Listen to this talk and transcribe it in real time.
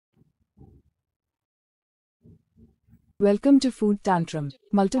Welcome to Food Tantrum.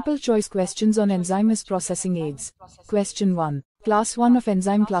 Multiple choice questions on enzymes processing aids. Question 1. Class 1 of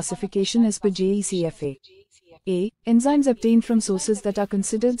enzyme classification as per JECFA. A. Enzymes obtained from sources that are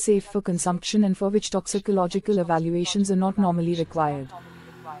considered safe for consumption and for which toxicological evaluations are not normally required.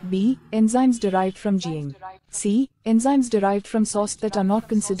 B. Enzymes derived from GM. C. Enzymes derived from sources that are not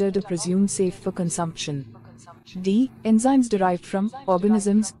considered or presumed safe for consumption. D. Enzymes derived from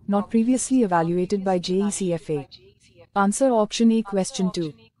organisms not previously evaluated by JECFA. Answer option A. Question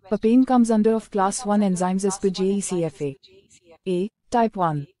 2. Papain comes under of class 1 enzymes as per JECFA. A. Type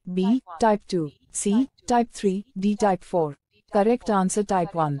 1. B. Type 2. C. Type 3. D. Type 4. Correct answer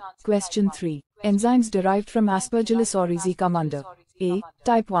type 1. Question 3. Enzymes derived from Aspergilus oryzae come under A.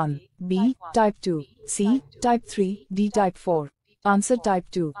 Type 1. B. Type 2. C. Type 3. D. Type 4. Answer type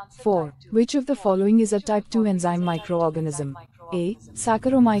 2. 4. Which of the following is a type 2 enzyme microorganism? A.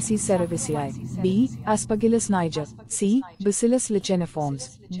 Saccharomyces cerevisiae. B. Aspergillus niger. C. Bacillus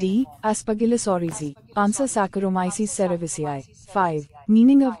licheniformis. D. Aspergillus oryzae. Answer Saccharomyces cerevisiae. 5.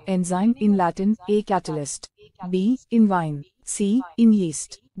 Meaning of enzyme in Latin. A. Catalyst. B. In wine. C. In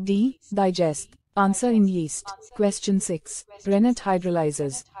yeast. D. Digest. Answer in yeast. Question 6. Rennet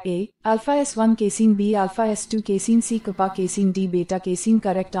hydrolyses. A. Alpha S1 casein. B. Alpha S2 casein. C. Kappa casein. D. Beta casein.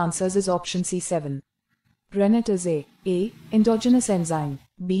 Correct answers is option C. 7. Rennet is A. Endogenous enzyme.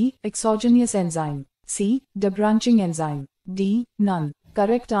 B. Exogenous enzyme. C. Debranching enzyme. D. None.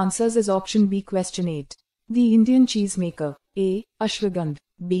 Correct answers is option B. Question 8. The Indian cheesemaker. A. Ashwagandha.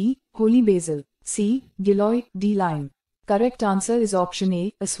 B. Holy basil. C. Giloy. D. Lime. Correct answer is option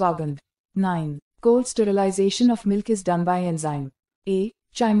A. Ashwagandha. 9. Cold sterilization of milk is done by enzyme. A.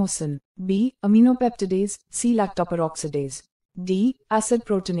 Chymosin. B. Aminopeptidase. C. Lactoperoxidase. D. Acid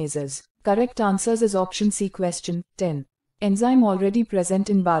proteinases. Correct answers is option C. Question 10. Enzyme already present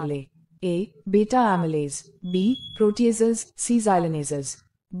in barley. A. Beta amylase. B. Proteases. C. Xylanases.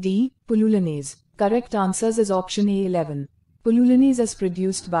 D. Pullulanase. Correct answers is option A. 11. Pullulanase is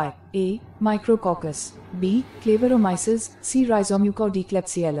produced by A. Micrococcus. B. Cleveromyces. C. Rhizomucor D.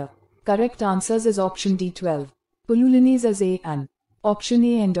 Klebsiella. Correct answers is option D. 12. Pullulanase is A and option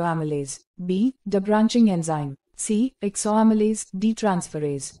A. Endoamylase. B. Debranching enzyme. C. Exoamylase. D.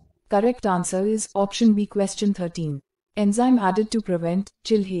 Transferase. Correct answer is option B. Question 13. Enzyme added to prevent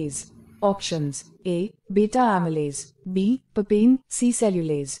chill haze. Options A. Beta amylase. B. Papain. C.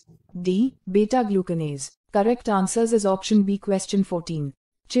 Cellulase. D. Beta glucanase. Correct answers is option B. Question 14.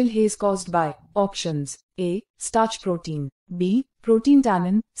 Chill haze caused by options A. Starch protein. B. Protein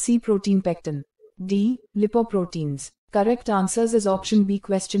tannin. C. Protein pectin. D. Lipoproteins. Correct answers is option B.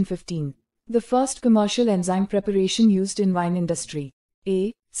 Question 15. The first commercial enzyme preparation used in wine industry.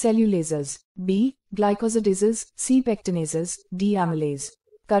 A. Cellulases. B. Glycosidases. C. Pectinases. D. Amylase.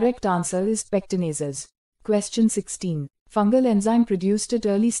 Correct answer is pectinases. Question 16. Fungal enzyme produced at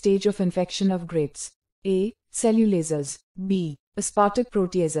early stage of infection of grapes. A. Cellulases. B. Aspartic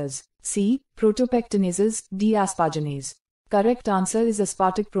proteases. C. Protopectinases. D. Asparginase. Correct answer is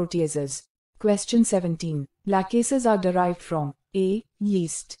aspartic proteases. Question 17. Laccases are derived from A.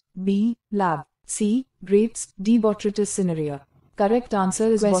 Yeast. B. Lab. C. Grapes. D. Botrytis cinerea. Correct answer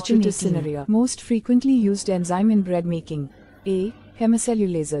is Botrytis cinerea. Most frequently used enzyme in bread making. A.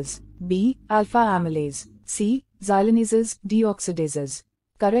 Hemicellulases. B. Alpha amylase. C. Xylanases. D. Oxidases.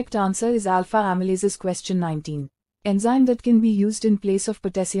 Correct answer is alpha amylases. Question 19. Enzyme that can be used in place of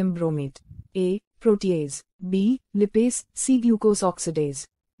potassium bromate. A. Protease. B. Lipase. C. Glucose oxidase.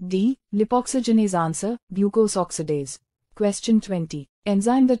 D. Lipoxygenase. Answer glucose oxidase. Question 20.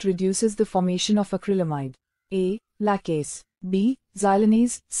 Enzyme that reduces the formation of acrylamide. A. Laccase. B.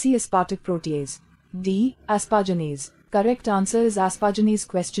 Xylanase. C. Aspartic protease. D. Asparginase. Correct answer is asparginase.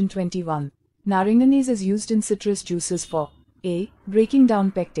 Question 21. Naringanase is used in citrus juices for A. Breaking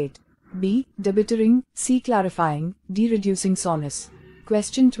down pectate. B. Debittering. C. Clarifying. D. Reducing sourness.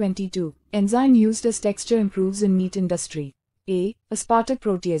 Question 22. Enzyme used as texture improves in meat industry. A. Aspartic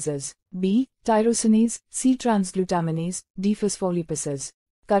proteases. B. Tyrosinase. C. Transglutaminase. D. Phospholipases.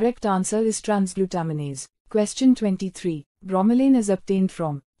 Correct answer is transglutaminase. Question 23. Bromelain is obtained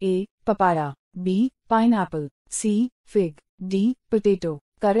from A. Papaya. B. Pineapple. C. Fig. D. Potato.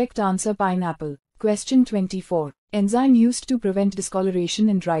 Correct answer pineapple. Question 24. Enzyme used to prevent discoloration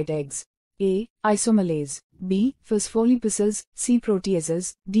in dried eggs. A. Isomalase. B. Phospholipases. C.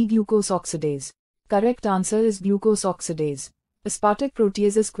 Proteases. D. Glucose oxidase. Correct answer is glucose oxidase. Aspartic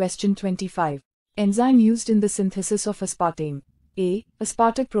proteases. Question 25. Enzyme used in the synthesis of aspartame. A.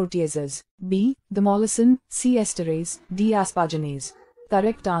 Aspartic proteases. B. Thermolysin. C. Esterase. D. Asparginase.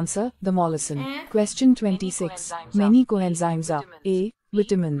 Correct answer, Thermolysin. Question 26. Many coenzymes are A.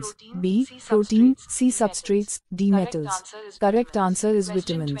 Vitamins. B. Protein. C. Substrates. D. Metals. Correct answer is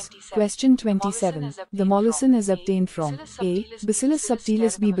vitamins. Question 27. Thermolysin is obtained from A. Bacillus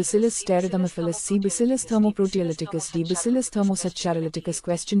subtilis, B. Bacillus stereodermophilus, C. Bacillus thermoproteolyticus, D. Bacillus thermosaccharolyticus.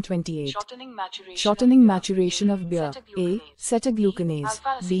 Question 28. Shortening maturation of beer. A. Cetaglucanase.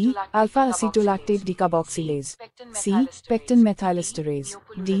 B. Alpha-acetolactate decarboxylase. C. Pectin methylesterase.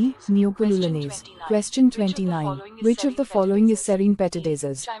 D. Neopullulanase. Question 29. Which of the following is serine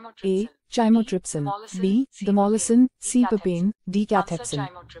petidases? A. Chymotrypsin. B. Thermolysin. C. Papain. D. Cathepsin.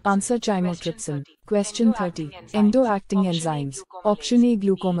 Answer chymotrypsin. Question 30. Endo-acting enzymes. Option A.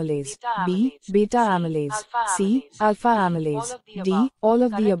 Glucomalase. B. Beta amylase. C. Alpha amylase. D. All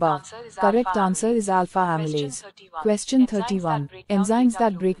of the above. Correct answer is alpha amylase. Question 31. Enzymes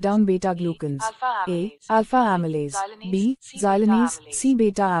that break down beta-glucans. A. Alpha amylase. B. Xylanase. C.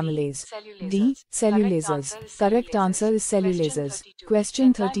 Beta amylase. D. Cellulases. Correct answer is cellulases.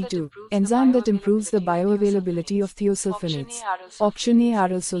 Question 32. Enzyme that improves the bioavailability of thiosulfonates. Option A.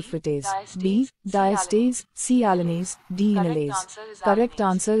 Aryl sulfatase. B. Diastase. C. Alanase. D. Enolase. Correct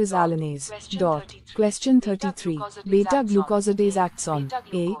answer is alanase. Question 33. Beta-glucosidase acts on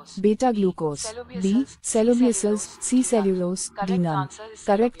A. Beta-glucose. B. Cellobiases. C. Cellulose. D. None.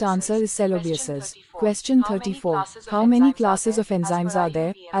 Correct answer is cellobiases. Question 34. How many classes of enzymes are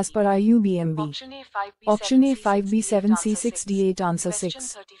there, as per IUBMB? Option A. 5, B. 7, C. 6, D. 8. Answer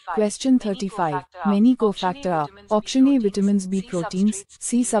 6. Question 35. Many cofactor are. Option A. Vitamins, B. Proteins,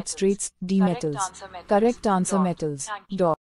 C. Substrates, D. Metals. Correct answer metals.